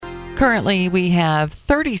Currently, we have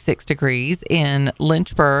 36 degrees in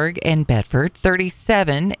Lynchburg and Bedford,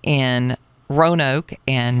 37 in Roanoke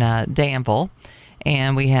and Danville,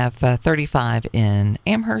 and we have 35 in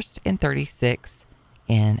Amherst and 36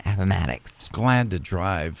 in Appomattox. Glad to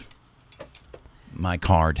drive my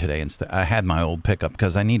car today. I had my old pickup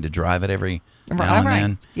because I need to drive it every now and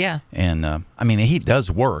then. Yeah. And, I mean, the heat does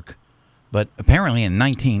work, but apparently in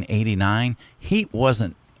 1989, heat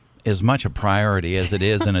wasn't as much a priority as it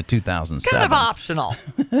is in a 2007. It's kind of optional,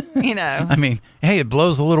 you know. I mean, hey, it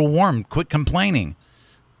blows a little warm. Quit complaining.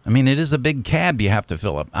 I mean, it is a big cab you have to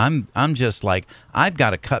fill up. I'm just like, I've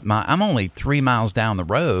got to I'm only 3 miles down the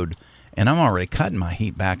road, and I'm already cutting my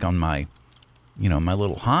heat back on my, my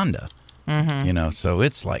little Honda. Mm-hmm. So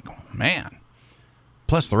it's like, man.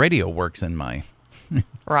 Plus the radio works in my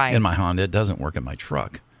in my Honda. It doesn't work in my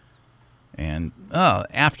truck. And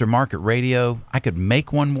aftermarket radio, I could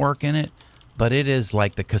make one work in it, but it is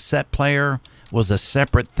like the cassette player was a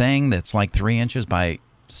separate thing that's like 3 inches by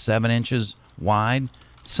 7 inches wide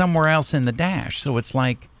somewhere else in the dash. So it's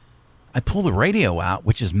like I pull the radio out,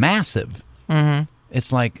 which is massive. Mm-hmm.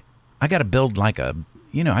 It's like I got to build like I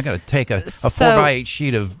got to take a 4x8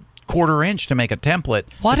 sheet of 1/4 inch to make a template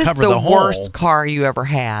to cover the whole. What is the worst car you ever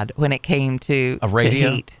had when it came to a radio?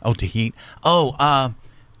 To heat? Oh, to heat. Oh,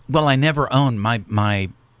 well, I never owned my.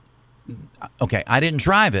 Okay, I didn't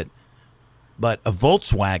drive it, but a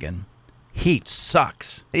Volkswagen heat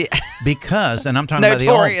sucks. Yeah. Because, and I'm talking about the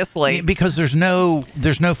notoriously, because there's no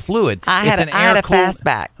fluid. I had a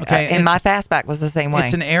fastback. Okay, and my fastback was the same way.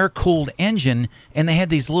 It's an air cooled engine, and they had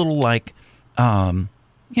these little like, they're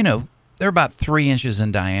about 3 inches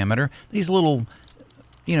in diameter. These little,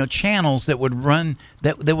 channels that would run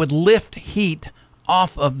that would lift heat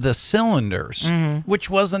off of the cylinders, which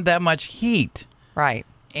wasn't that much heat. Right.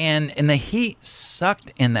 And the heat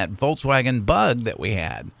sucked in that Volkswagen Bug that we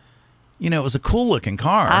had. It was a cool looking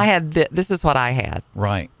car. I had this is what I had.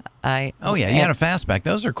 Right. You had a fastback.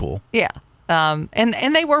 Those are cool. Yeah.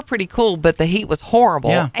 And they were pretty cool, but the heat was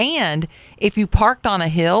horrible. Yeah. And if you parked on a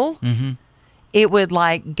hill, it would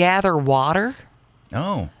like gather water.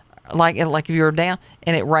 Oh. Like if you were down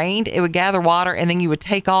and it rained, it would gather water, and then you would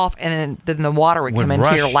take off, and then the water would come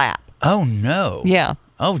into your lap. Oh, no. Yeah.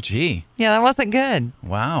 Oh, gee. Yeah, that wasn't good.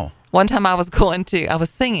 Wow. One time I was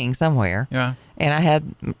singing somewhere. Yeah.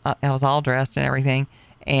 And I was all dressed and everything.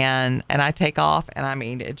 And I take off, and I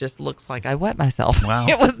mean, it just looks like I wet myself. Wow.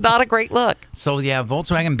 It was not a great look. So, yeah,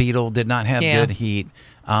 Volkswagen Beetle did not have good heat.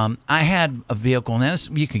 I had a vehicle,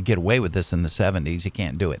 and you could get away with this in the 70s. You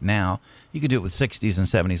can't do it now. You could do it with 60s and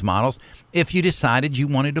 70s models. If you decided you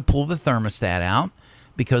wanted to pull the thermostat out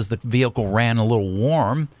because the vehicle ran a little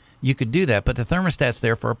warm, you could do that. But the thermostat's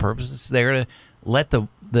there for a purpose. It's there to let the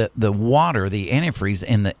water, the antifreeze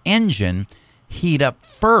in the engine heat up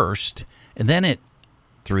first, and then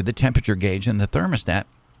through the temperature gauge in the thermostat,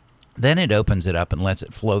 then it opens it up and lets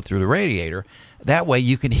it flow through the radiator. That way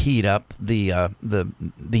you can heat up the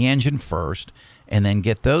engine first, and then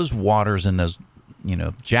get those waters and those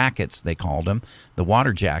jackets, they called them, the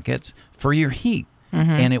water jackets, for your heat.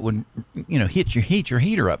 And it would heat your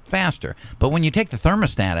heater up faster. But when you take the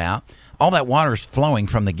thermostat out, all that water is flowing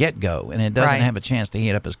from the get-go, and it doesn't have a chance to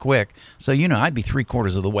heat up as quick. So I'd be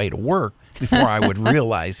 3/4 of the way to work before I would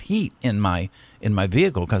realize heat in my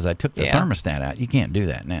vehicle because I took the thermostat out. You can't do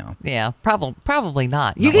that now. Yeah, probably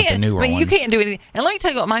not. You can't. With the newer ones. You can't do anything. And let me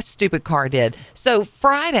tell you what my stupid car did. So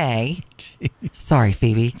Friday, sorry,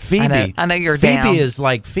 Phoebe. I know you're down.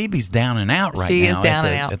 Phoebe's down and out right now. She is down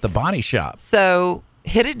and out at the body shop. So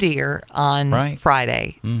hit a deer on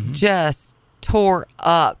Friday. Mm-hmm. Just tore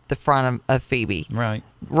up the front of Phoebe. Right.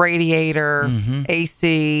 Radiator,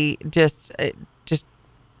 AC, just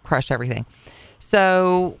crushed everything.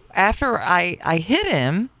 So after I hit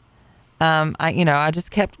him, I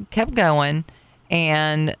just kept going,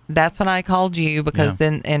 and that's when I called you because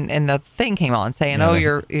then and the thing came on saying,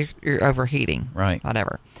 you're overheating, right?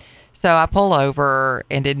 Whatever. So I pull over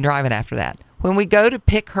and didn't drive it after that. When we go to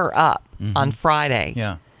pick her up on Friday,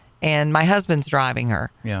 and my husband's driving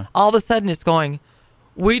her, all of a sudden it's going,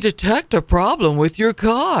 we detect a problem with your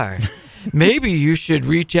car. Maybe you should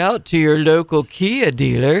reach out to your local Kia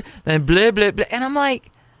dealer and blah, blah, blah. And I'm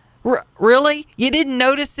like, really? You didn't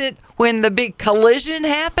notice it when the big collision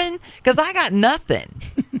happened? Because I got nothing.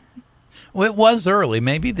 Well, it was early.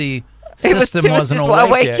 Maybe the system wasn't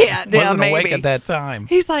awake yet. Wasn't awake at that time.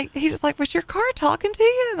 He was like, was your car talking to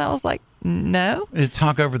you? And I was like, no. It's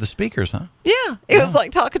talk over the speakers, huh? Yeah. It was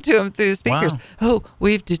like talking to him through the speakers. Wow. Oh,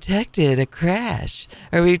 we've detected a crash.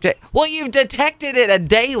 Or you've detected it a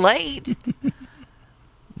day late.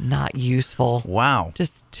 Not useful. Wow.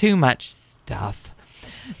 Just too much stuff.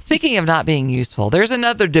 Speaking of not being useful, there's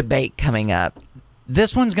another debate coming up.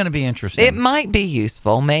 This one's going to be interesting. It might be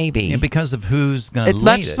useful, maybe. Yeah, because of who's going to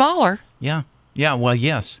lead it. It's much smaller. Yeah. Yeah, well,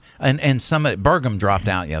 yes. And Burgum dropped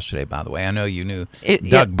out yesterday, by the way. I know you knew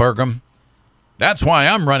Doug Burgum. That's why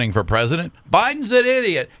I'm running for president. Biden's an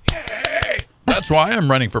idiot. Yay! That's why I'm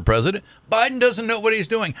running for president. Biden doesn't know what he's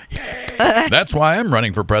doing. Yay! That's why I'm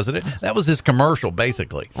running for president. That was his commercial,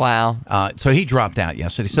 basically. Wow. So he dropped out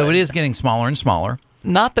yesterday. So it is getting smaller and smaller.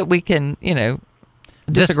 Not that we can,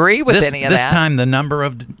 disagree with any of that. This time, the number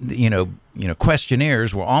of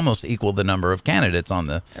questionnaires will almost equal the number of candidates on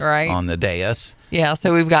the dais. Yeah,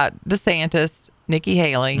 so we've got DeSantis, Nikki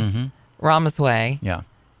Haley, Ramaswamy,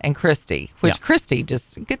 and Christie. Which Christie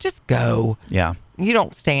could just go. Yeah, you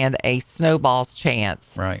don't stand a snowball's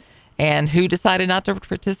chance. Right. And who decided not to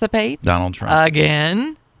participate? Donald Trump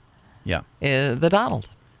again. Yeah, the Donald.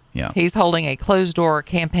 Yeah, he's holding a closed-door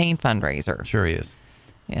campaign fundraiser. Sure he is.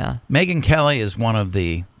 Yeah. Megyn Kelly is one of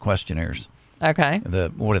the questionnaires. Okay.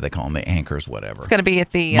 What do they call them? The anchors, whatever. It's going to be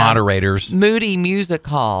at the moderators. Moody Music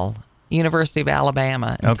Hall, University of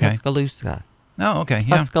Alabama in Tuscaloosa. Oh, okay.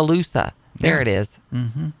 Tuscaloosa. There it is.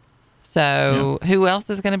 Mm-hmm. So who else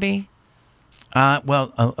is going to be?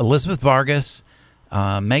 Elizabeth Vargas,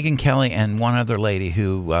 Megyn Kelly, and one other lady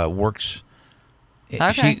who works.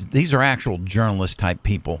 Okay. These are actual journalist type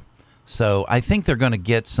people. So I think they're going to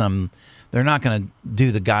get some. They're not going to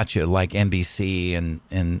do the gotcha like NBC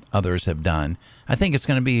and others have done. I think it's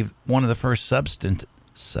going to be one of the first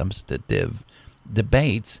substantive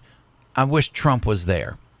debates. I wish Trump was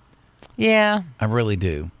there. Yeah. I really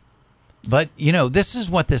do. But, this is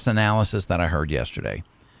what this analysis that I heard yesterday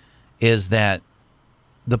is that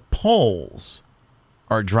the polls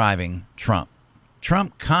are driving Trump.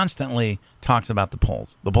 Trump constantly talks about the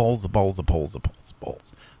polls. The polls.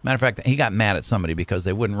 Matter of fact, he got mad at somebody because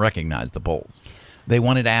they wouldn't recognize the polls. They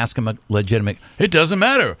wanted to ask him a legitimate, it doesn't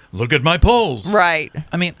matter. Look at my polls. Right.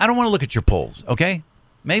 I mean, I don't want to look at your polls, okay?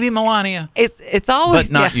 Maybe Melania. It's always,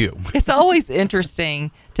 but not you. It's always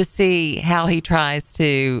interesting to see how he tries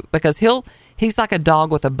to, because he's like a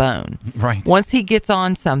dog with a bone. Right. Once he gets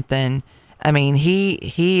on something, I mean,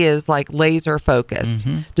 he is like laser focused.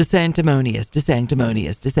 Mm-hmm.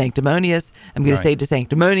 DeSanctimonious. I'm going to say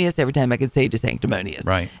DeSanctimonious every time I can say DeSanctimonious.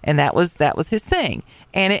 Right. And that was his thing.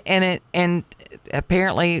 And it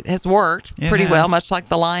apparently has worked pretty well, much like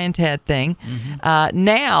the Lion Ted thing. Mm-hmm.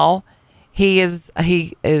 Now he is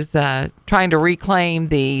trying to reclaim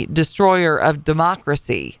the destroyer of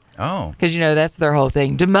democracy. Oh. Because, that's their whole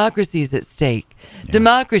thing. Democracy's at stake. Yeah.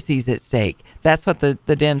 Democracy's at stake. That's what the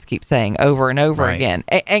Dems keep saying over and over again.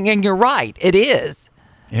 And you're right. It is.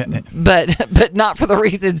 Yeah. But not for the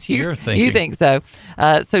reasons you think so.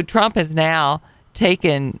 So Trump has now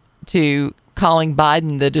taken to calling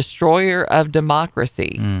Biden the destroyer of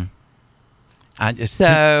democracy.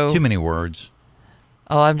 Mm. Too many words.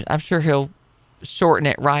 Oh, I'm sure he'll shorten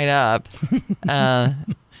it right up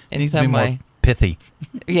in needs some to be way. More pithy.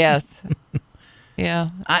 Yes. Yeah.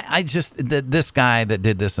 I just, this guy that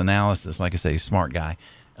did this analysis, like I say, he's a smart guy.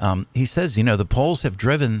 He says, the polls have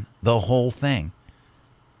driven the whole thing.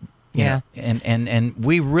 Yeah. And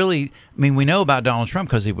we really, we know about Donald Trump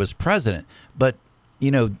because he was president, but,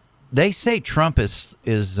 they say Trump is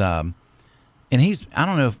and he's, I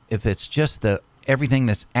don't know if it's just everything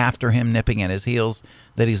that's after him nipping at his heels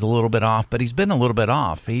that he's a little bit off, but he's been a little bit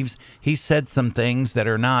off. He's said some things that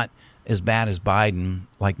are not as bad as Biden,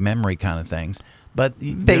 like memory kind of things. But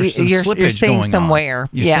there's some slippage you're seeing going somewhere. on.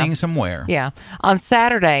 You're seeing somewhere. Yeah. On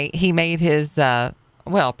Saturday, he made his,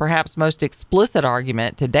 perhaps most explicit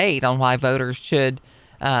argument to date on why voters should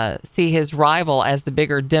see his rival as the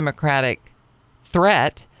bigger Democratic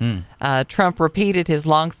threat. Trump repeated his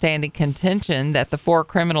longstanding contention that the 4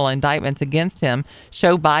 criminal indictments against him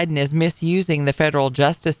show Biden is misusing the federal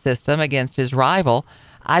justice system against his rival.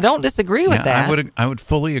 I don't disagree with that. I would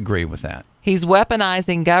fully agree with that. He's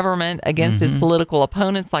weaponizing government against his political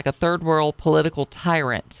opponents like a third world political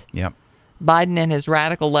tyrant. Yep. Biden and his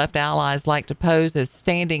radical left allies like to pose as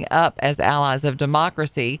standing up as allies of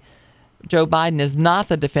democracy. Joe Biden is not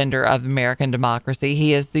the defender of American democracy.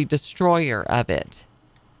 He is the destroyer of it.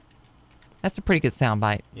 That's a pretty good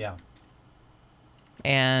soundbite. Yeah.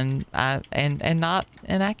 And not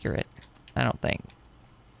inaccurate, I don't think.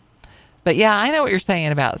 But yeah, I know what you're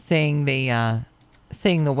saying about seeing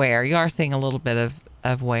the wear. You are seeing a little bit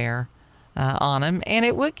of wear on him, and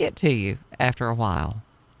it would get to you after a while,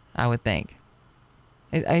 I would think.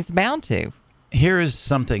 It's bound to. Here is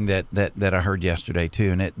something that I heard yesterday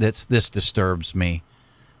too, and this disturbs me.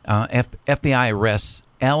 FBI arrests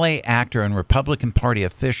L.A. actor and Republican Party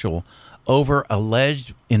official over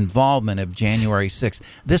alleged involvement of January 6th.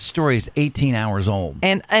 This story is 18 hours old.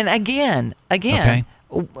 And again, okay.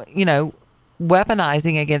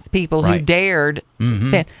 Weaponizing against people who dared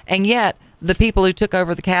stand. And yet, the people who took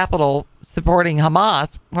over the Capitol supporting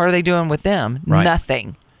Hamas, what are they doing with them? Right.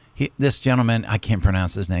 Nothing. This gentleman, I can't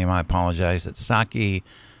pronounce his name. I apologize. It's Saki.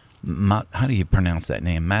 How do you pronounce that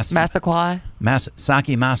name? Massaquoi?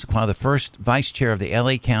 Saki Massaquoi, the first vice chair of the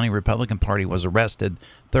L.A. County Republican Party, was arrested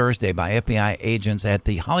Thursday by FBI agents at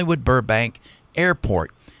the Hollywood Burbank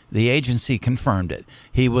Airport. The agency confirmed it.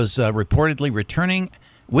 He was reportedly returning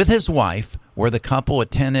with his wife, where the couple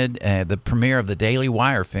attended the premiere of the Daily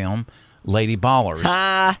Wire film, Lady Ballers.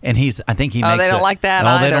 And I think he makes they don't like that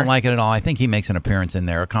No, either. They don't like it at all. I think he makes an appearance in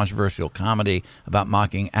there, a controversial comedy about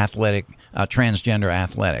mocking transgender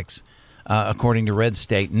athletics, according to Red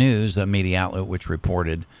State News, a media outlet which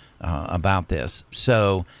reported about this.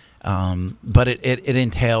 So, but it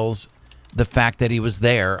entails the fact that he was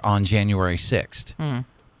there on January 6th.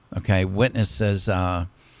 Okay, witness says, let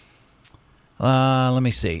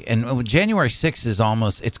me see. And January 6th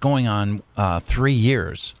is it's going on 3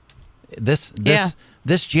 years. This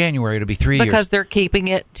January it'll be 3 years because they're keeping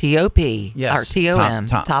it TOP or TOM,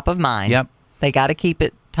 top of mind. Yep, they got to keep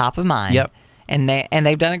it top of mind. Yep, and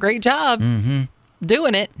they've done a great job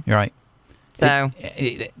doing it. You're right. So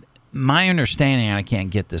my understanding, and I can't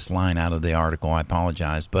get this line out of the article. I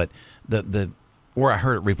apologize, but where I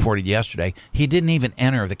heard it reported yesterday, he didn't even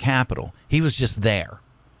enter the Capitol. He was just there,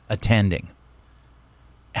 attending.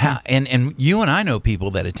 And you and I know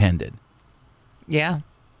people that attended. Yeah.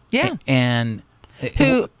 And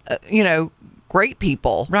who, great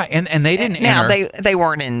people. Right. And they didn't enter. Now, they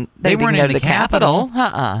weren't in the Capitol.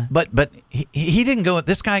 But he didn't go.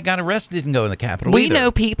 This guy got arrested, didn't go in the Capitol We either.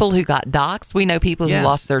 know people who got doxxed. We know people who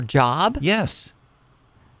lost their job. Yes.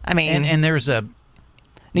 I mean. And there's a.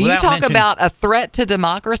 Now, you talk about a threat to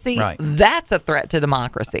democracy. Right. That's a threat to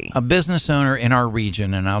democracy. A business owner in our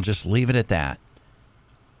region, and I'll just leave it at that,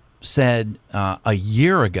 said a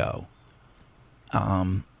year ago,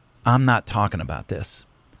 I'm not talking about this.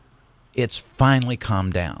 It's finally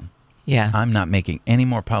calmed down. Yeah. I'm not making any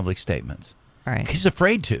more public statements. Right. He's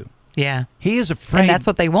afraid to. Yeah. He is afraid. And that's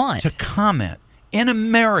what they want. To comment in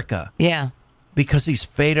America. Yeah. Because he's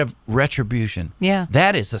afraid of retribution. Yeah.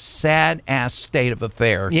 That is a sad-ass state of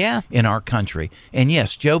affairs in our country. And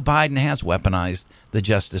yes, Joe Biden has weaponized the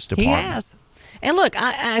Justice Department. He has. And look,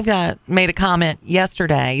 I've made a comment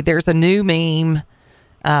yesterday. There's a new meme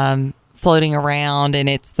floating around, and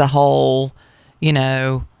it's the whole,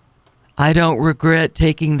 I don't regret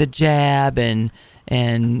taking the jab and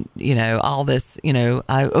all this,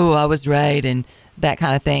 I was right and that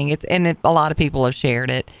kind of thing. A lot of people have shared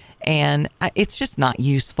it. And it's just not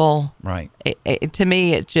useful. Right. To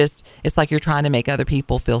me, it's like you're trying to make other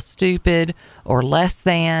people feel stupid or less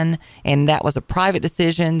than. And that was a private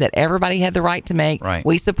decision that everybody had the right to make. Right.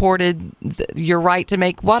 We supported your right to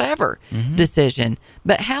make whatever decision.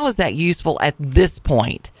 But how is that useful at this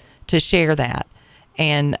point to share that?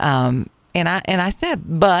 And I said,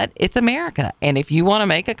 but it's America. And if you want to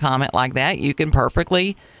make a comment like that, you can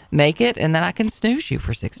perfectly make it, and then I can snooze you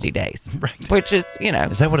for 60 days. Right. Which is,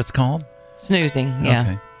 Is that what it's called? Snoozing, yeah.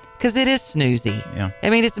 Okay. Because it is snoozy. Yeah. I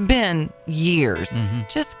mean, it's been years.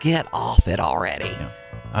 Just get off it already. Yeah.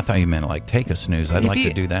 I thought you meant take a snooze. I'd like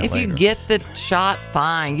to do that later. If you get the shot,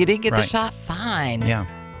 fine. You didn't get the shot, fine. Yeah.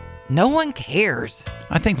 No one cares.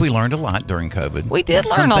 I think we learned a lot during COVID. We did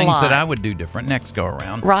learn a lot. Some things that I would do different next go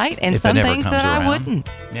around. Right, and some things that I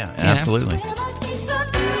wouldn't. Yeah, absolutely.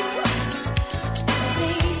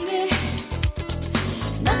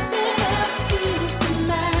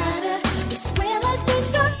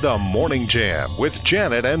 The Morning Jam with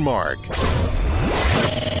Janet and Mark.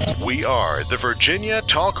 We are the Virginia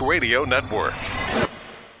Talk Radio Network.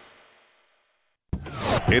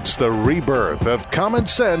 It's the rebirth of Common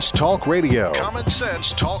Sense Talk Radio. Common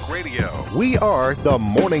Sense Talk Radio. We are the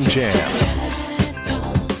Morning Jam.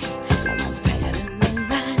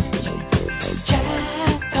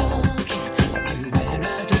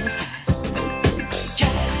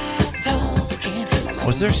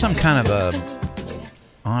 Was there some kind of a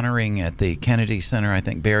honoring at the Kennedy Center? I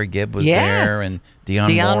think Barry Gibb was there, and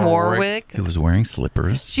Dionne Warwick, who was wearing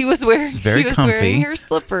slippers. She was wearing comfy. Wearing her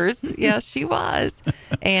slippers. Yeah, she was.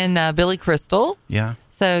 And Billy Crystal. Yeah.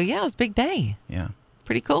 So yeah, it was a big day. Yeah.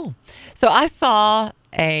 Pretty cool. So I saw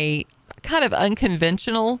a kind of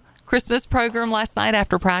unconventional Christmas program last night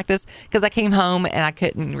after practice because I came home and I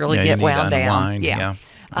couldn't really get wound down. Yeah.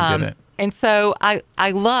 I get it. And so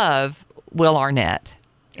I love Will Arnett.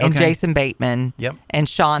 and Jason Bateman Yep. and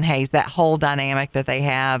Sean Hayes, that whole dynamic that they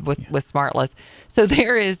have with Smartless. So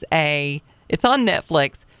there is it's on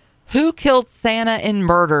Netflix, Who Killed Santa in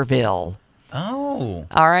Murderville? Oh.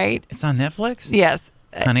 All right. It's on Netflix? Yes.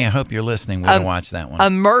 Honey, I hope you're listening. We're going to watch that one. A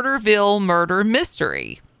Murderville murder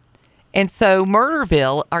mystery. And so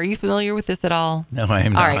Murderville, are you familiar with this at all? No, I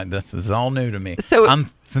am not. Right. This is all new to me. So I'm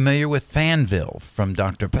familiar with Fanville from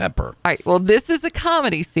Dr. Pepper. All right. Well, this is a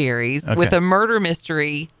comedy series with a murder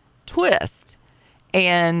mystery twist.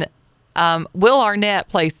 And Will Arnett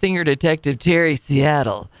plays senior detective Terry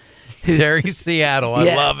Seattle. Terry Seattle.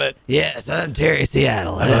 I love it. Yes, I'm Terry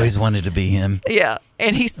Seattle. I've always wanted to be him. Yeah.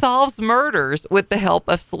 And he solves murders with the help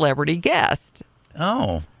of celebrity guests.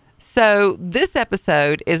 Oh. So this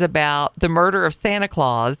episode is about the murder of Santa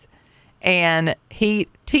Claus, and he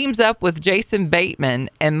teams up with Jason Bateman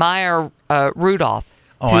and Maya Rudolph.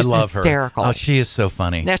 Oh, who's I love hysterical. her. Oh, she is so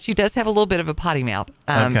funny. Now, she does have a little bit of a potty mouth,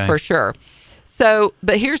 for sure. So,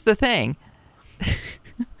 but here's the thing.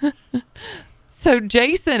 So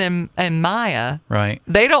Jason and Maya, right?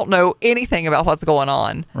 They don't know anything about what's going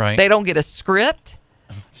on. Right. They don't get a script.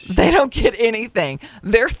 They don't get anything.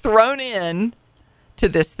 They're thrown in to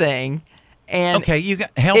this thing, and okay,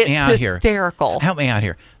 help me out here. It's hysterical. Help me out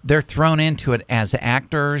here. They're thrown into it as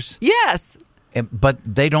actors. Yes, but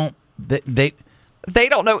they don't. They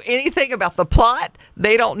don't know anything about the plot.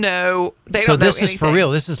 They don't know. So this is for real.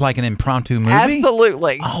 This is like an impromptu movie.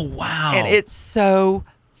 Absolutely. Oh wow! And it's so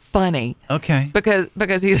funny. Okay.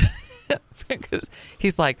 Because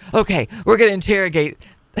he's like, okay, we're gonna interrogate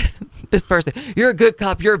this person. You're a good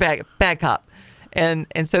cop. You're a bad cop. And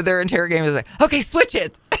so their interrogating is like, okay, switch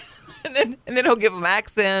it. and then he'll give them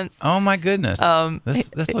accents. Oh my goodness.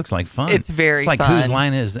 This looks like fun. It's very fun. It's like fun. Whose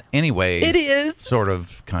Line Is it Anyways? It is. Sort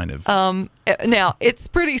of, kind of. Now, it's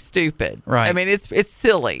pretty stupid. Right. I mean, it's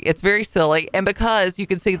silly. It's very silly. And because you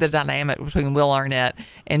can see the dynamic between Will Arnett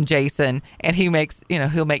and Jason, and he'll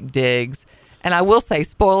make digs. And I will say,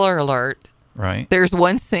 spoiler alert. Right. There's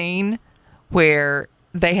one scene where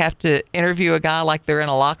they have to interview a guy like they're in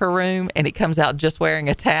a locker room, and he comes out just wearing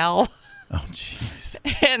a towel. Oh, jeez.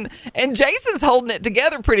 And Jason's holding it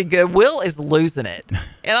together pretty good. Will is losing it.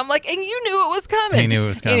 And I'm like, and you knew it was coming. He knew it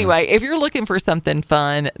was coming. Anyway, if you're looking for something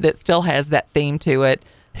fun that still has that theme to it,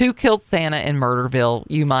 Who Killed Santa in Murderville,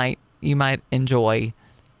 you might enjoy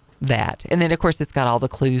that. And then, of course, it's got all the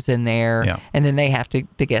clues in there. Yeah. And then they have to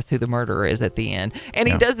guess who the murderer is at the end. And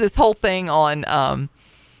he does this whole thing on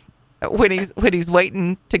when he's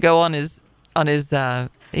waiting to go on his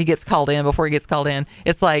he gets called in. Before he gets called in,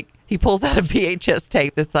 it's like he pulls out a VHS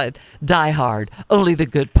tape that's like Die Hard, only the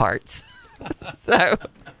good parts. So,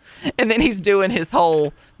 and then he's doing his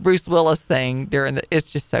whole Bruce Willis thing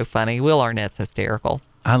it's just so funny. Will Arnett's hysterical.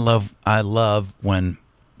 I love when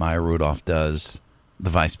Maya Rudolph does the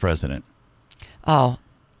vice president. Oh,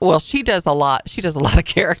 well, she does a lot. She does a lot of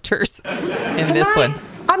characters in this one.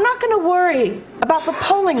 I'm not going to worry about the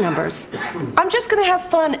polling numbers. I'm just going to have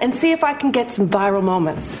fun and see if I can get some viral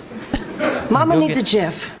moments. Mama needs a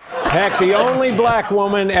GIF. Heck, the only black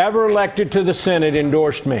woman ever elected to the Senate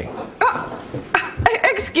endorsed me.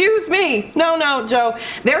 Excuse me. No, Joe.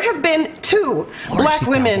 There have been 2 black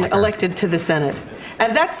women elected to the Senate.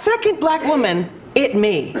 And that second black woman,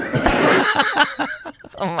 me.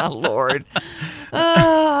 Oh, my Lord.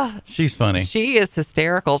 She's funny. She is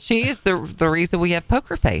hysterical. She is the reason we have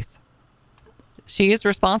Poker Face. She is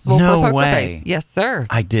responsible for Poker Face. Yes, sir.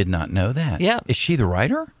 I did not know that. Yeah. Is she the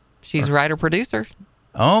writer? She's writer-producer.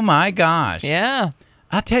 Oh, my gosh. Yeah.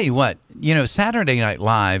 I'll tell you what, Saturday Night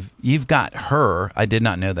Live, you've got her. I did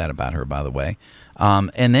not know that about her, by the way.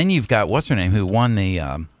 And then you've got, what's her name, who won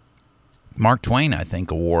the Mark Twain, I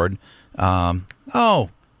think, award.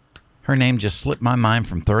 Her name just slipped my mind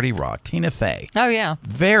from 30 Rock. Tina Fey. Oh, yeah.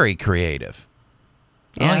 Very creative.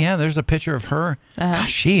 Yeah. Oh, yeah, there's a picture of her.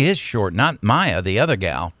 Gosh, she is short. Not Maya, the other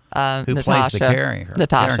gal who plays the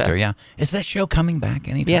character. Yeah. Is that show coming back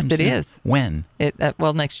anytime soon? Yes, it is. When?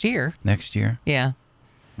 Next year. Next year? Yeah.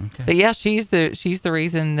 Okay. But, yeah, she's the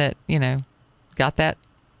reason that, got that.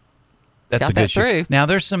 That's got a good that through. show. Now,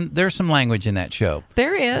 there's some language in that show.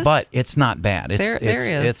 There is. But it's not bad. There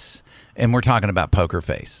is. And we're talking about Poker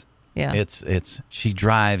Face. Yeah.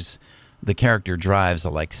 The character drives a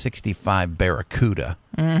like 65 Barracuda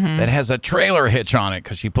that has a trailer hitch on it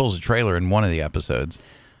because she pulls a trailer in one of the episodes.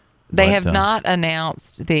 They have not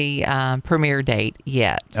announced the premiere date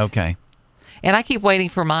yet. Okay. And I keep waiting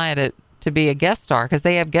for Maya to be a guest star because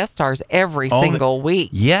they have guest stars every single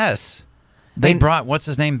week. Yes. They brought, what's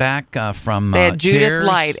his name back from they had Judith Cheers?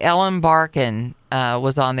 Light, Ellen Barkin,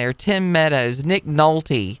 was on there. Tim Meadows, Nick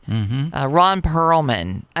Nolte, Ron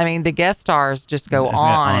Perlman. I mean, the guest stars just go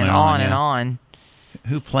on and on and on.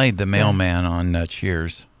 Who played the mailman on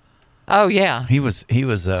Cheers? Oh yeah, he was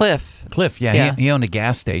Cliff. Cliff, yeah. He owned a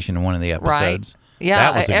gas station in one of the episodes. Right.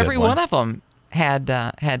 Yeah, that was a every good one of them had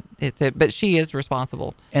it's it, but she is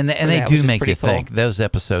responsible. And they do make you think. Those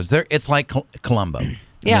episodes, it's like Columbo.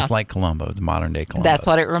 Yeah, it's like Columbo. It's modern day Columbo. That's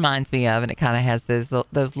what it reminds me of, and it kind of has those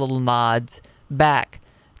little nods back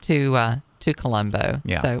to Columbo.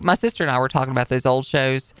 Yeah. So my sister and I were talking about those old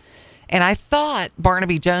shows, and I thought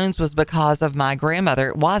Barnaby Jones was because of my grandmother.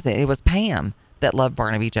 It wasn't. It was Pam that loved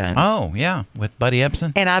Barnaby Jones. Oh, yeah, with Buddy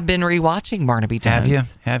Ebsen. And I've been rewatching Barnaby Jones. Have you?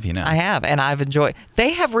 Have you now? I have, and I've enjoyed.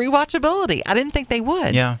 They have rewatchability. I didn't think they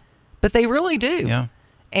would. Yeah. But they really do. Yeah.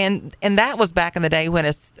 And that was back in the day when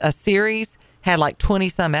a series had like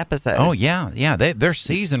 20-some episodes. Oh, yeah. Their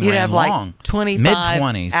season You'd ran have long. like 25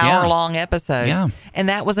 mid-20s, hour-long episodes. Yeah. And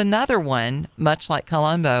that was another one, much like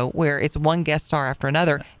Columbo, where it's one guest star after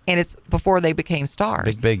another, and it's before they became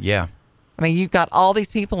stars. Big, yeah. I mean, you've got all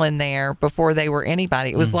these people in there before they were anybody.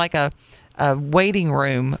 It was like a waiting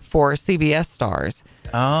room for CBS stars.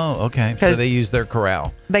 Oh, okay. So they use their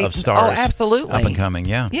corral of stars. Oh, absolutely. Up and coming,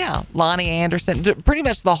 yeah. Yeah. Lonnie Anderson, pretty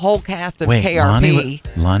much the whole cast of KRP.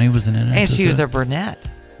 Lonnie was in an episode? And she was a brunette.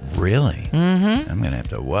 Really? Mm-hmm. I'm going to have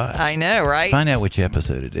to watch. I know, right? Find out which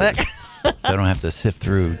episode it is. So I don't have to sift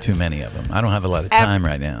through too many of them. I don't have a lot of time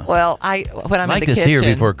right now. Well, when I'm I'd in the like kitchen, to see her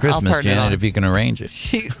before Christmas, Janet, if you can arrange it.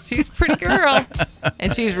 She's a pretty girl,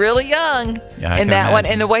 and she's really young. Yeah, in that one,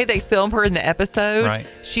 and the way they film her in the episode, right.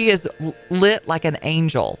 She is lit like an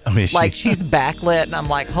angel. Oh, is she? Like she's backlit, and I'm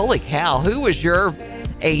like, holy cow, who was your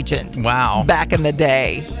agent? Wow. Back in the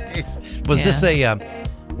day.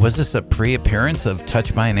 Was this a pre-appearance of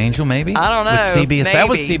Touched by an Angel, maybe? I don't know. With CBS. Maybe. That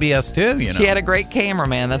was CBS, too, you know. She had a great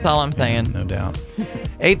cameraman. That's all I'm saying. No doubt.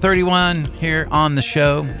 8:31 here on the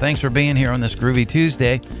show. Thanks for being here on this Groovy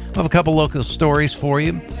Tuesday. We'll have a couple local stories for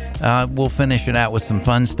you. We'll finish it out with some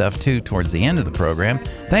fun stuff, too, towards the end of the program.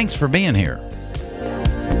 Thanks for being here.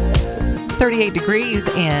 38 degrees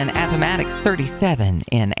in Appomattox, 37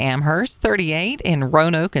 in Amherst, 38 in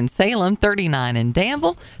Roanoke and Salem, 39 in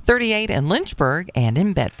Danville, 38 in Lynchburg, and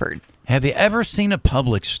in Bedford. Have you ever seen a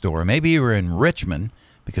Publix store? Maybe you were in Richmond,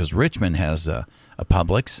 because Richmond has a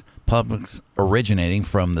Publix originating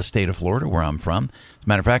from the state of Florida, where I'm from. As a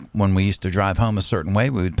matter of fact, when we used to drive home a certain way,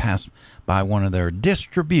 we would pass by one of their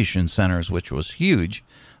distribution centers, which was huge.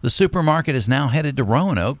 The supermarket is now headed to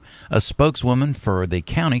Roanoke. A spokeswoman for the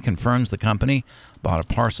county confirms the company bought a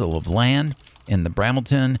parcel of land in the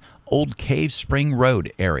Brambleton Old Cave Spring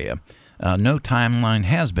Road area. No timeline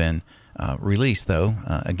has been released, though.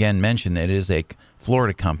 Again, mentioned it is a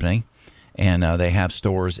Florida company, and they have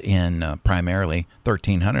stores in primarily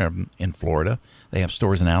 1,300 of them in Florida. They have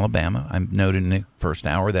stores in Alabama. I noted in the first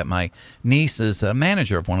hour that my niece is a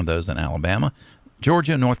manager of one of those in Alabama,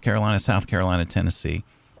 Georgia, North Carolina, South Carolina, Tennessee,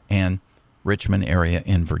 and Richmond area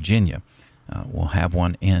in Virginia. We'll have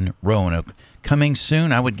one in Roanoke coming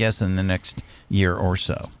soon, I would guess in the next year or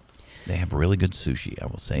so. They have really good sushi, I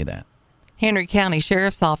will say that. Henry County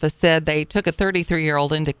Sheriff's Office said they took a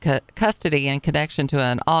 33-year-old into custody in connection to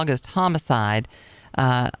an August homicide.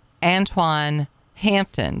 Antoine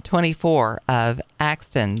Hampton, 24, of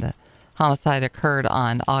Axton. The homicide occurred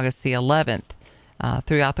on August the 11th.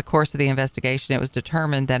 Throughout the course of the investigation, it was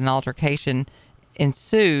determined that an altercation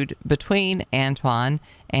ensued between Antoine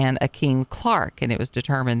and Akeem Clark, and it was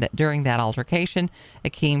determined that during that altercation,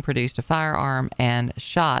 Akeem produced a firearm and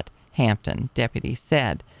shot Hampton, deputies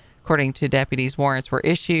said. According to deputies, warrants were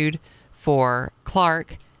issued for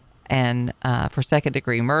Clark and for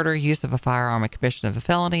second-degree murder, use of a firearm, and commission of a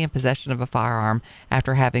felony, and possession of a firearm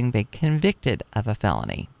after having been convicted of a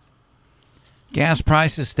felony. Gas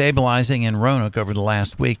prices stabilizing in Roanoke over the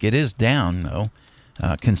last week. It is down, though.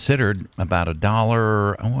 Considered about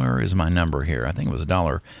 $1. Where is my number here? I think it was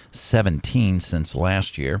 $1.17 since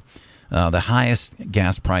last year. The highest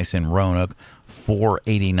gas price in Roanoke,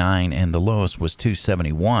 $4.89, and the lowest was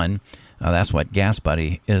 $2.71. That's what Gas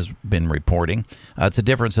Buddy has been reporting. It's a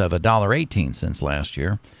difference of $1.18 since last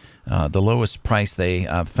year. The lowest price they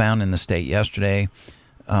found in the state yesterday,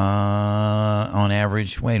 on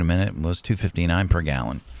average, wait a minute, was $2.59 per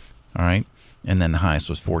gallon. All right. And then the highest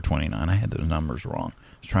was $4.29. I had those numbers wrong. I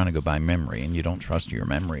was trying to go by memory, and you don't trust your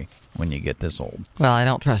memory when you get this old. Well, I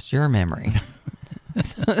don't trust your memory.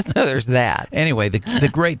 so there's that. Anyway, the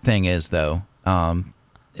great thing is, though,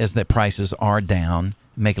 is that prices are down,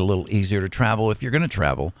 make it a little easier to travel if you're going to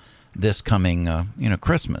travel this coming,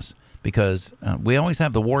 Christmas, because we always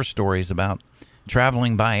have the war stories about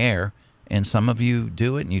traveling by air, And some of you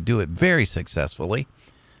do it, and you do it very successfully.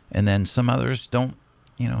 And then some others don't,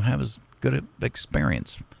 have as good an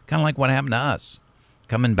experience. Kind of like what happened to us.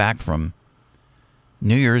 Coming back from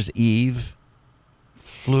New Year's Eve,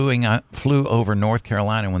 flew over North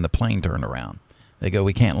Carolina when the plane turned around. They go,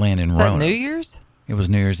 we can't land in Roanoke. New Year's? It was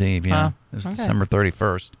New Year's Eve, yeah. Oh, it was okay. December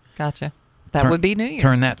 31st. Gotcha. That would be New Year's.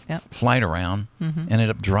 Turned that flight around, ended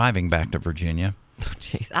up driving back to Virginia. Oh,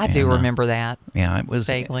 jeez, I do remember that. Yeah, it was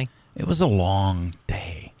vaguely. It was a long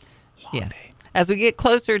day. Yes. As we get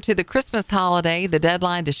closer to the Christmas holiday, the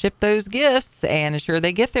deadline to ship those gifts and ensure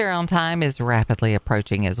they get there on time is rapidly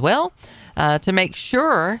approaching as well. To make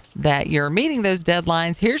sure that you're meeting those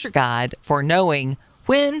deadlines, here's your guide for knowing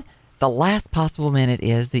when the last possible minute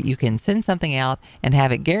is that you can send something out and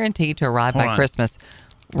have it guaranteed to arrive by Christmas.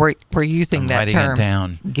 We're using that term,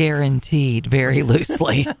 down. Guaranteed, very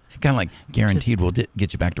loosely. Kind of like guaranteed will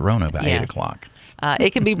get you back to Roanoke by 8 o'clock.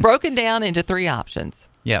 It can be broken down into 3 options.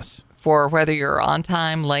 Yes. For whether you're on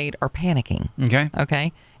time, late, or panicking.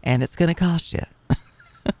 Okay? And it's going to cost you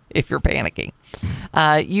if you're panicking.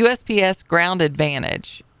 USPS Ground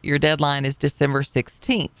Advantage. Your deadline is December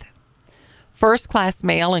 16th. First class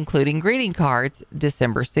mail, including greeting cards,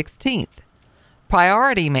 December 16th.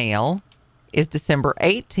 Priority mail is December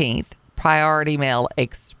 18th. Priority Mail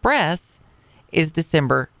Express is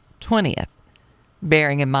December 20th.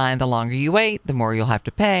 Bearing in mind, the longer you wait, the more you'll have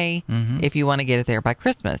to pay if you want to get it there by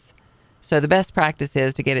Christmas. So the best practice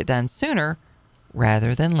is to get it done sooner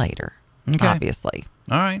rather than later, obviously.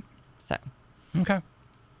 All right. So. Okay.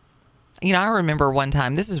 I remember one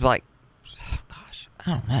time, this is like, I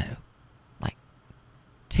don't know, like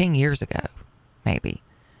 10 years ago, maybe,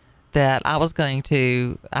 that I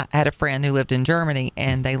had a friend who lived in Germany,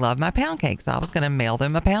 and they loved my pound cake, so I was going to mail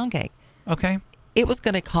them a pound cake. Okay. It was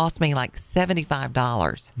going to cost me like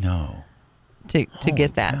 $75. No. To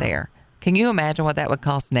get that there. Can you imagine what that would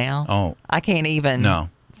cost now? Oh. I can't even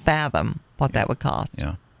fathom what that would cost.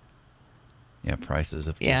 Yeah. Yeah, prices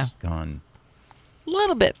have just gone a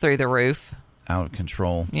little bit through the roof. Out of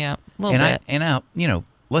control. Yeah, a little bit.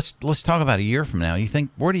 Let's talk about a year from now.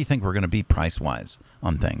 Where do you think we're going to be price-wise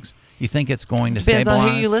on things? You think it's going to Depends stabilize?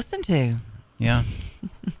 on who you listen to. Yeah.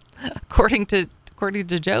 According to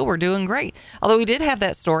Joe, we're doing great. Although we did have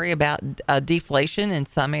that story about deflation in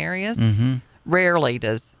some areas. Mm-hmm. Rarely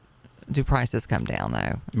do prices come down,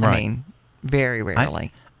 though. Right. I mean, very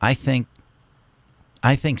rarely. I think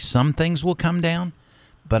some things will come down,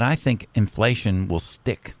 but I think inflation will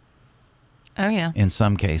stick. Oh, yeah. In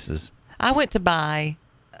some cases. I went to buy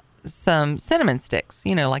some cinnamon sticks,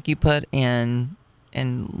 like you put in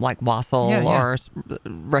like wassail or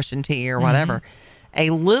Russian tea or whatever. A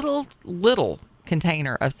little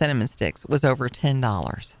container of cinnamon sticks was over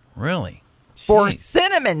 $10. Really? For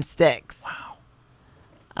cinnamon sticks. Wow.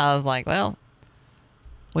 I was like, well,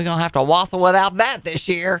 we're going to have to wassail without that this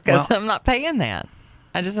year because I'm not paying that.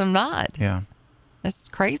 I just am not. Yeah. That's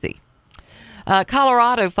crazy.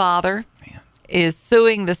 Colorado father is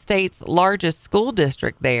suing the state's largest school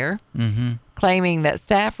district there, claiming that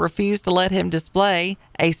staff refused to let him display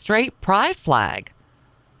a straight pride flag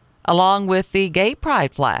along with the gay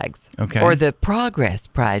pride flags or the progress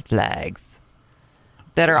pride flags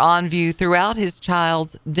that are on view throughout his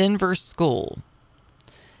child's Denver school.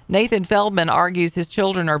 Nathan Feldman argues his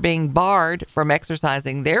children are being barred from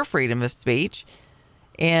exercising their freedom of speech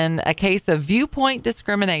in a case of viewpoint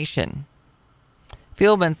discrimination.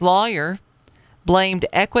 Feldman's lawyer blamed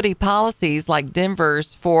equity policies like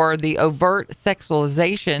Denver's for the overt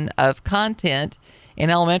sexualization of content in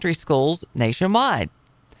elementary schools nationwide.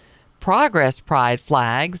 Progress pride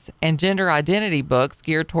flags and gender identity books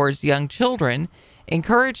geared towards young children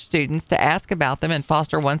encourage students to ask about them and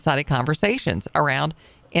foster one-sided conversations around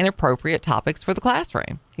inappropriate topics for the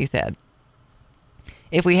classroom, he said.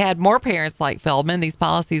 If we had more parents like Feldman, these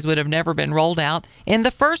policies would have never been rolled out in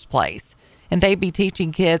the first place, and they'd be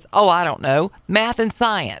teaching kids, math and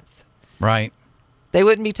science. Right. They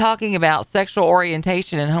wouldn't be talking about sexual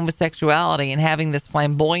orientation and homosexuality and having this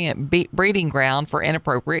flamboyant breeding ground for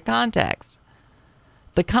inappropriate context.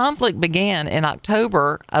 The conflict began in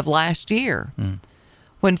October of last year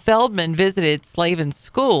when Feldman visited Slavin's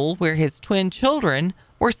school where his twin children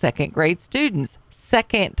were second grade students.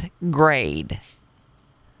 Second grade.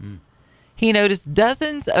 He noticed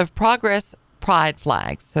dozens of progress pride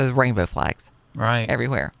flags, so the rainbow flags,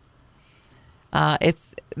 everywhere.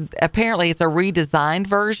 It's a redesigned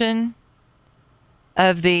version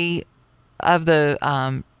of the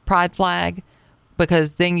pride flag,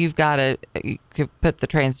 because then you could put the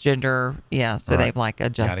transgender, they've like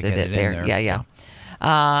adjusted it there. Yeah.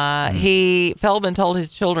 Feldman told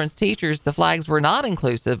his children's teachers the flags were not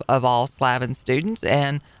inclusive of all Slavic students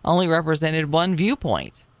and only represented one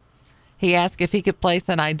viewpoint. He asked if he could place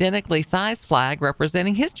an identically sized flag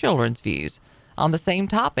representing his children's views on the same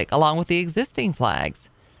topic, along with the existing flags.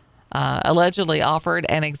 Allegedly offered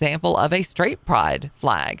an example of a straight pride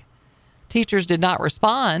flag. Teachers did not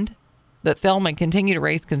respond, but Feldman continued to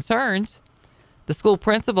raise concerns. The school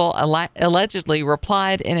principal allegedly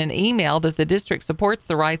replied in an email that the district supports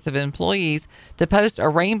the rights of employees to post a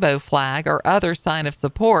rainbow flag or other sign of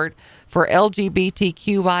support for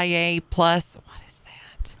LGBTQIA plus, what is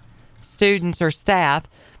that, students or staff,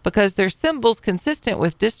 because they're symbols consistent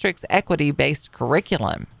with district's equity-based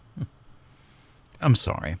curriculum. I'm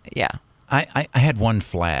sorry. Yeah. I had one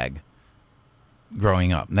flag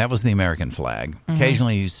growing up, and that was the American flag. Mm-hmm.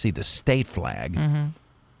 Occasionally you see the state flag. Mm-hmm.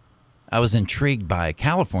 I was intrigued by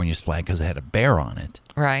California's flag because it had a bear on it.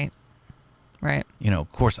 Right. You know,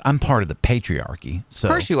 of course, I'm part of the patriarchy. So,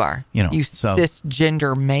 of course you are. You know, you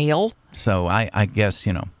cisgender male. So I guess,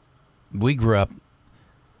 you know, we grew up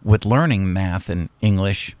with learning math and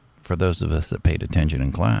English for those of us that paid attention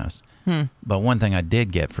in class. But one thing I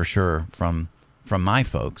did get for sure from my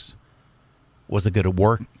folks was a good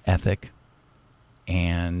work ethic.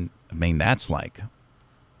 And, I mean, that's like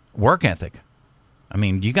work ethic. I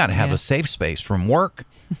mean, you got to have a safe space from work.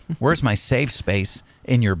 Where's my safe space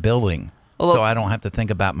in your building so I don't have to think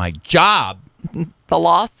about my job? The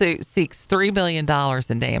lawsuit seeks $3 million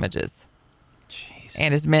in damages. Jeez.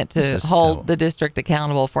 And is meant to hold the district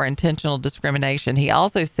accountable for intentional discrimination. He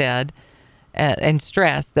also said and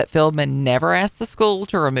stressed that Feldman never asked the school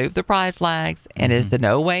to remove the pride flags and is in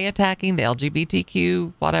no way attacking the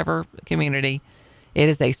LGBTQ whatever community. It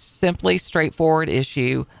is a simply straightforward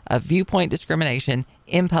issue of viewpoint discrimination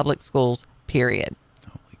in public schools, period.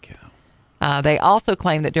 Holy cow. They also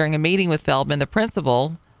claim that during a meeting with Feldman, the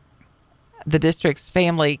principal, the district's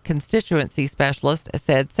family constituency specialist,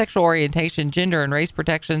 said sexual orientation, gender, and race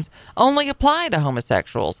protections only apply to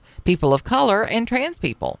homosexuals, people of color, and trans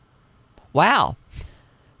people. Wow.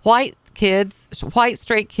 White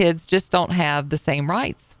straight kids just don't have the same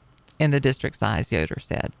rights in the district's eyes, Yoder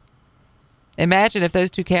said. Imagine if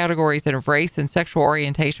those two categories of race and sexual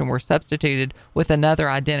orientation were substituted with another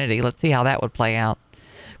identity. Let's see how that would play out.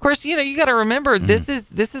 Of course, you know, you got to remember this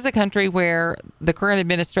is a country where the current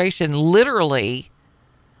administration literally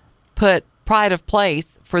put pride of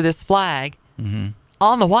place for this flag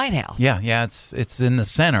on the White House. Yeah, it's in the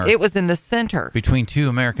center. It was in the center between two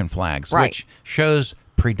American flags, right, which shows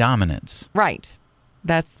predominance. Right.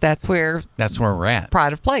 That's where we're at.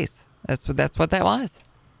 Pride of place. That's what that was.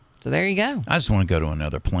 So there you go. I just want to go to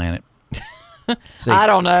another planet. I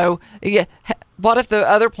don't know. Yeah. What if the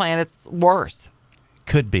other planet's worse?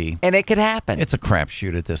 Could be. And it could happen. It's a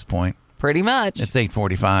crapshoot at this point. Pretty much. It's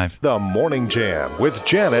 8:45. The Morning Jam with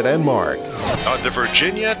Janet and Mark on the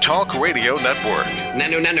Virginia Talk Radio Network.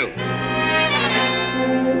 Nanu.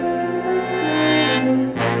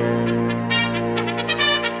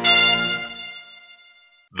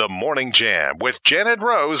 The Morning Jam with Janet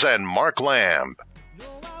Rose and Mark Lamb. No,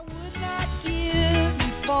 I would not give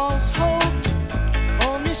you false hope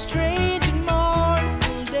on this strange and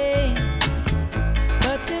mournful day.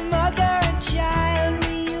 But the mother and child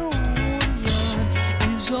reunion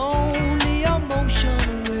is only a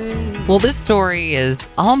motion away. Well, this story is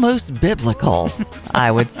almost biblical, I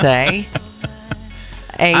would say.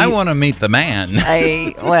 I want to meet the man.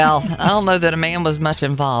 Well, I don't know that a man was much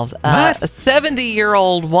involved. What? A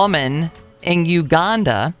 70-year-old woman in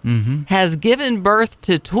Uganda has given birth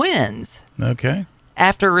to twins. Okay.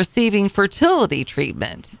 After receiving fertility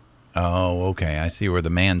treatment. Oh, okay. I see where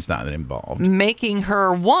the man's not involved. Making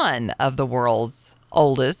her one of the world's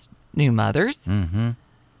oldest new mothers.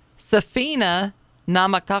 Safina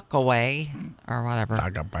Namakakawe, or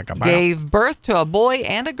whatever, gave birth to a boy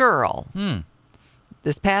and a girl.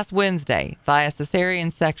 This past Wednesday via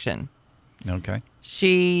cesarean section. Okay.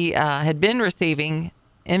 She had been receiving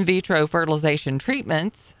in vitro fertilization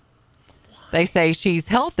treatments. They say she's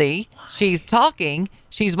healthy. She's talking.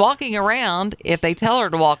 She's walking around. If they tell her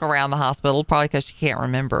to walk around the hospital, probably because she can't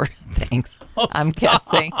remember things, I'm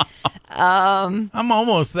guessing. I'm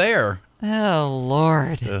almost there. Oh,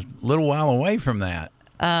 Lord. It's a little while away from that.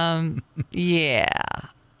 Yeah.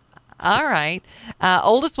 All right.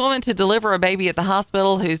 Oldest woman to deliver a baby at the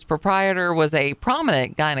hospital whose proprietor was a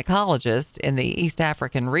prominent gynecologist in the East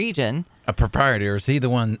African region. A proprietor? Is he the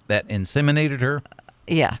one that inseminated her?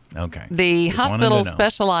 Yeah. Okay. The hospital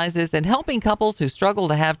specializes in helping couples who struggle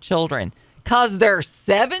to have children. 'Cause they're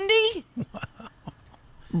 70?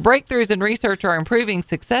 Breakthroughs in research are improving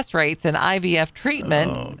success rates in IVF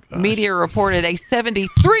treatment. Media reported a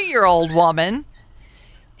 73-year-old woman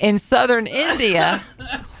in southern India.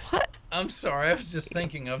 What? I'm sorry. I was just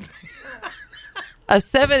thinking of... A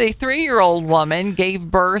 73-year-old woman gave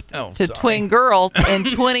birth to twin girls in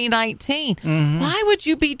 2019. Why would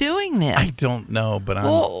you be doing this? I don't know, but I'm...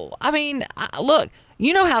 Well, I mean, look,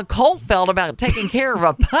 you know how Colt felt about taking care of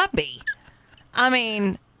a puppy. I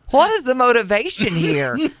mean, what is the motivation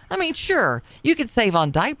here? I mean, sure, you could save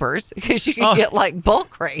on diapers because you can get like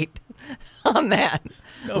bulk rate on that.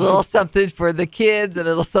 A little something for the kids, a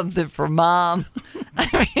little something for mom.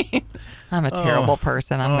 I mean... I'm a terrible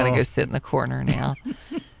person. I'm going to go sit in the corner now.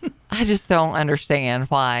 I just don't understand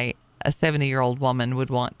why a 70-year-old woman would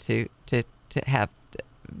want to have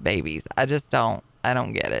babies. I just don't. I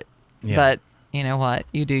don't get it. Yeah. But you know what?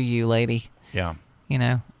 You do you, lady. Yeah. You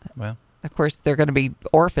know. Well, of course, they're going to be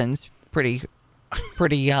orphans pretty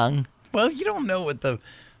young. Well, you don't know what the.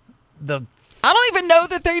 I don't even know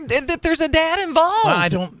that there's a dad involved. Well, I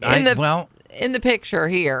don't. In the picture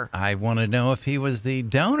here. I want to know if he was the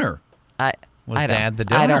donor. Was Dad the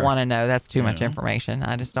donor? I don't want to know. That's too much information.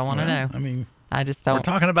 I just don't want to know. I mean, I just don't. We're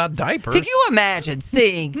talking about diapers. Could you imagine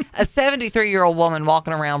seeing a 73-year-old woman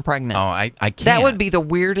walking around pregnant? Oh, I can't. That would be the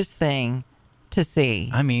weirdest thing to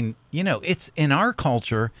see. I mean, you know, it's in our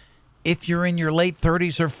culture. If you're in your late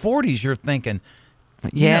 30s or 40s, you're thinking,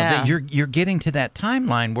 that you're getting to that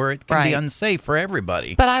timeline where it can be unsafe for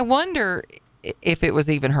everybody. But I wonder if it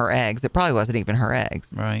was even her eggs. It probably wasn't even her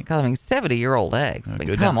eggs. Right. Because, I mean, 70-year-old eggs. I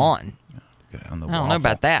mean, come on. I don't know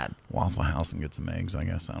about that. Waffle House and get some eggs, I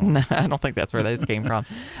guess. No, I don't think that's where those came from.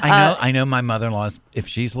 I know my mother-in-law, if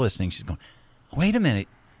she's listening, she's going, wait a minute.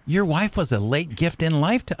 Your wife was a late gift in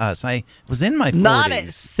life to us. I was in my 40s. Not at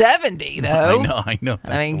 70, though. I know.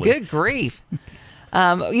 I mean, good grief.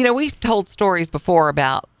 We've told stories before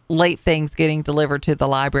about late things getting delivered to the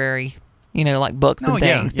library, like books and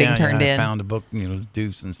things being turned in. I found a book,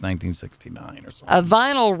 due since 1969 or something. A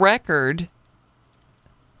vinyl record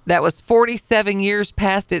that was 47 years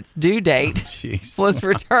past its due date was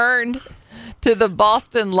returned to the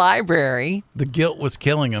Boston Library. The guilt was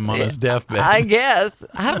killing him on his deathbed. I guess.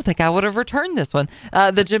 I don't think I would have returned this one.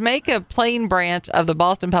 The Jamaica Plain branch of the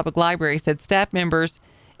Boston Public Library said staff members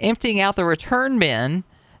emptying out the return bin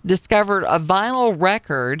discovered a vinyl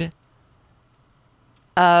record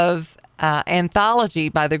of anthology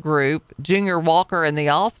by the group Junior Walker and the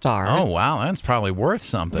All-Stars. Oh, wow. That's probably worth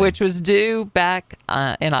something. Which was due back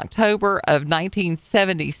in October of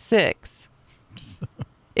 1976.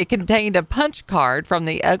 It contained a punch card from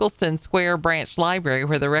the Eggleston Square Branch Library,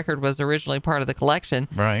 where the record was originally part of the collection.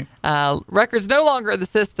 Right. Records no longer in the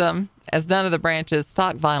system, as none of the branches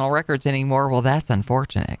stock vinyl records anymore. Well, that's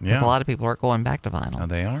unfortunate, because a lot of people are going back to vinyl. Oh,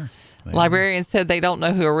 they are. Librarians said they don't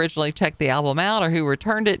know who originally checked the album out or who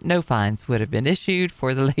returned it. No fines would have been issued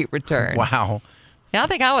for the late return. Wow. Yeah, I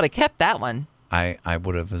think I would have kept that one. I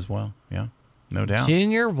would have as well. Yeah, no doubt.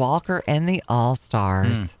 Junior Walker and the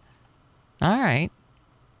All-Stars. All right.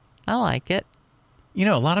 I like it.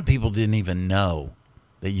 A lot of people didn't even know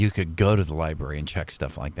that you could go to the library and check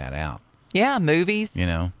stuff like that out. Yeah, movies.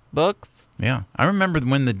 Books. Yeah. I remember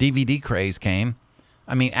when the DVD craze came.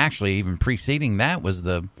 I mean, actually, even preceding that was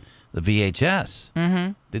the VHS.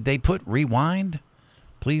 Mm-hmm. Did they put rewind?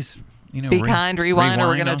 Please, Be kind, rewind, or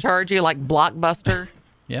we're going to charge you like Blockbuster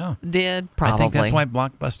did? Probably. I think that's why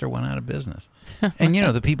Blockbuster went out of business. And,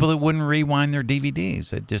 the people that wouldn't rewind their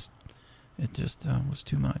DVDs, it just was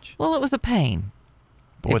too much. Well, it was a pain.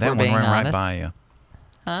 Boy, that one went right by you.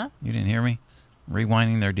 Huh? You didn't hear me?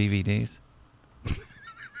 Rewinding their DVDs?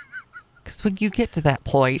 Because when you get to that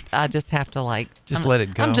point, I just have to let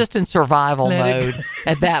it go. I'm just in survival mode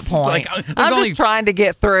at that point. I'm just trying to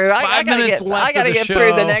get through. I got to get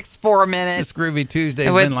through the next 4 minutes. This Groovy Tuesday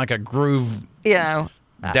has been like a groove. Down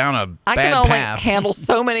a bad path. I can only handle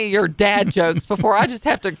so many of your dad jokes before I just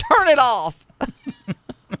have to turn it off.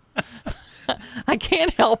 I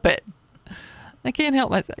can't help it. I can't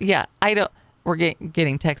help myself. Yeah, I don't. We're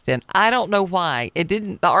getting text in. I don't know why.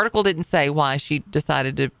 The article didn't say why she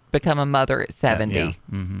decided to become a mother at 70. Yeah.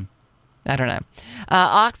 Mm-hmm. I don't know.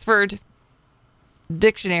 Oxford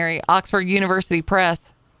Dictionary, Oxford University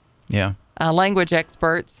Press. Yeah. Language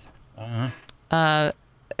experts have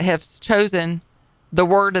chosen the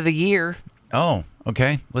word of the year. Oh,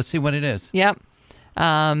 okay. Let's see what it is. Yep.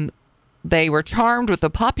 They were charmed with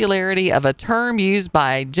the popularity of a term used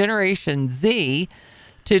by Generation Z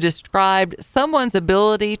to describe someone's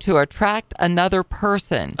ability to attract another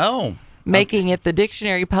person. Oh. Making it the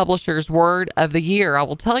dictionary publisher's word of the year. I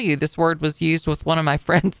will tell you, this word was used with one of my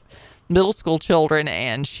friend's middle school children,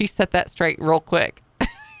 and she set that straight real quick.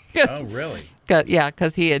 Oh, really?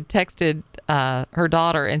 Because he had texted her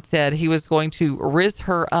daughter and said he was going to riz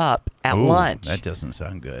her up at lunch. That doesn't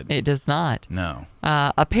sound good. It does not. No.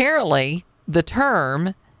 Apparently, the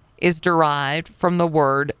term is derived from the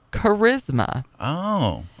word charisma.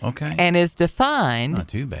 Oh, okay. And is defined not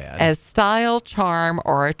too bad. as style, charm,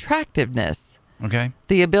 or attractiveness. Okay.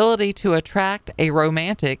 The ability to attract a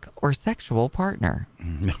romantic or sexual partner.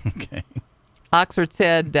 Okay. Oxford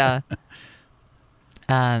said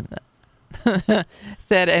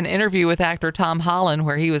said an interview with actor Tom Holland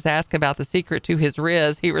where he was asked about the secret to his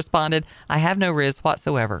riz. He responded, "I have no riz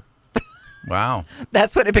whatsoever." Wow.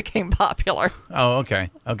 That's when it became popular. Oh, okay.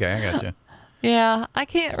 Okay, I got you. Yeah, I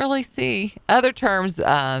can't really see. Other terms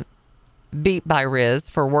beat by riz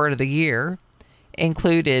for word of the year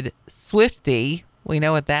included Swifty. We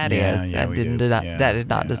know what that is. Yeah, That did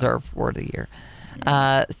not deserve word of the year.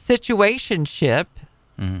 Situationship,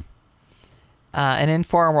 an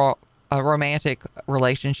informal romantic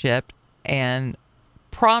relationship, and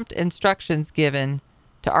prompt instructions given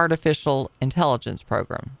to artificial intelligence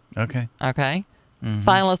program. Okay. Okay?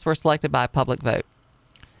 Finalists were selected by a public vote.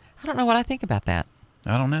 I don't know what I think about that.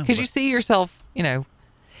 I don't know. Could you see yourself,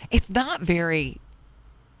 it's not very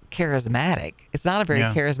charismatic. It's not a very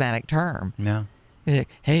charismatic term. No. You're like,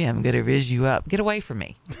 hey, I'm going to riz you up. Get away from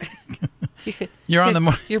me.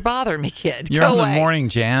 You're bothering me, kid. You're Go on away. the morning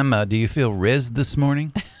jam. Do you feel rizzed this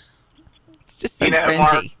morning? It's just so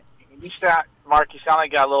cringy. Mark, you sound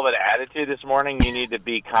like you got a little bit of attitude this morning. You need to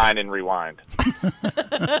be kind and rewind.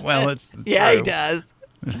 Well, it's true. Yeah, he does.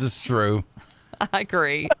 This is true. I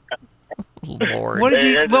agree. Lord. What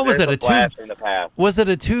was it? Was it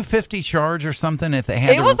a $250 charge or something? If they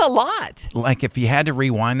had, it was a lot. Like if you had to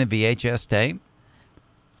rewind the VHS tape.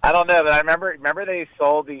 I don't know, but I remember they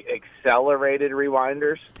sold the accelerated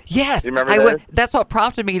rewinders. Yes, you remember that's what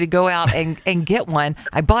prompted me to go out and get one.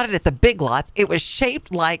 I bought it at the Big Lots. It was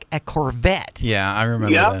shaped like a Corvette. Yeah, I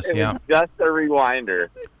remember this. It was just a rewinder.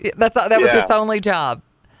 That was its only job.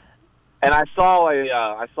 And I saw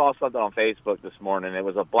something on Facebook this morning. It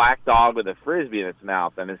was a black dog with a Frisbee in its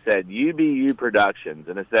mouth, and it said UBU Productions.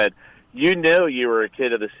 And it said, you knew you were a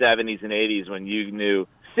kid of the 70s and 80s when you knew,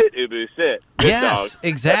 sit, Ubu, sit. Good dog.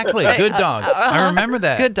 Exactly. Good dog. I remember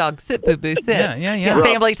that. Good dog, sit, boo-boo, sit. Yeah.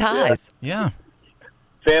 Family Ties. Yeah.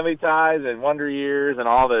 Family Ties and Wonder Years and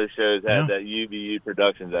all those shows had that UBU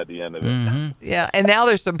Productions at the end of it. Mm-hmm. Yeah, and now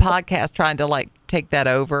there's some podcasts trying to, take that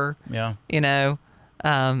over. Yeah.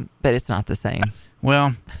 But it's not the same.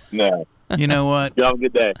 Well, no. You know what? You have a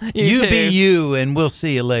good day. You be you, and we'll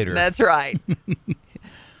see you later. That's right.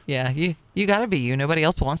 Yeah, you got to be you. Nobody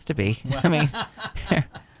else wants to be. I mean,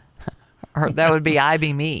 or that would be I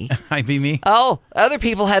be me. I be me. Oh, other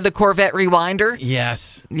people had the Corvette rewinder.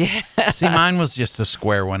 Yes. Yeah. See, mine was just a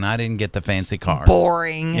square one. I didn't get the fancy car.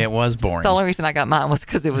 Boring. It was boring. The only reason I got mine was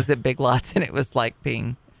because it was at Big Lots and it was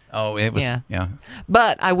being. Oh, it was. Yeah.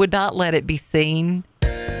 But I would not let it be seen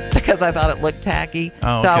because I thought it looked tacky.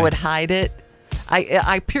 Oh, so okay. I would hide it.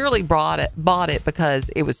 I purely bought it because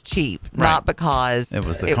it was cheap, not because it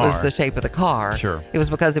was the shape of the car. Sure. It was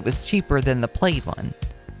because it was cheaper than the plaid one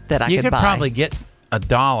that I could buy. You could probably get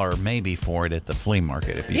 $1 maybe for it at the flea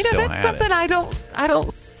market if you still had it. That's something I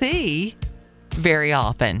don't see very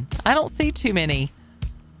often. I don't see too many.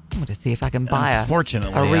 I'm going to see if I can buy a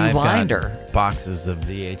rewinder. I've got boxes of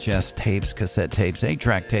VHS tapes, cassette tapes,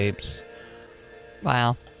 8-track tapes.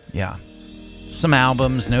 Wow. Yeah. Some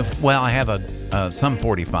albums. I have some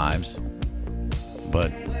 45s.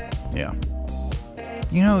 But, yeah.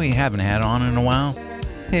 You know who you haven't had on in a while?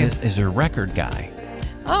 Who? Is a record guy.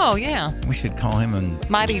 Oh, yeah. We should call him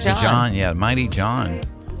Mighty John. Yeah, Mighty John,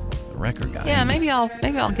 the record guy. Yeah, maybe I'll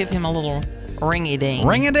give him a little ring-a-ding.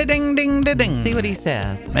 Ring-a-ding-ding-ding. See what he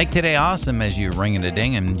says. Make today awesome as you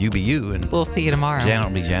ring-a-ding and you be you. And we'll see you tomorrow. Janet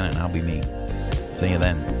will be Janet and I'll be me. See you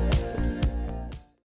then.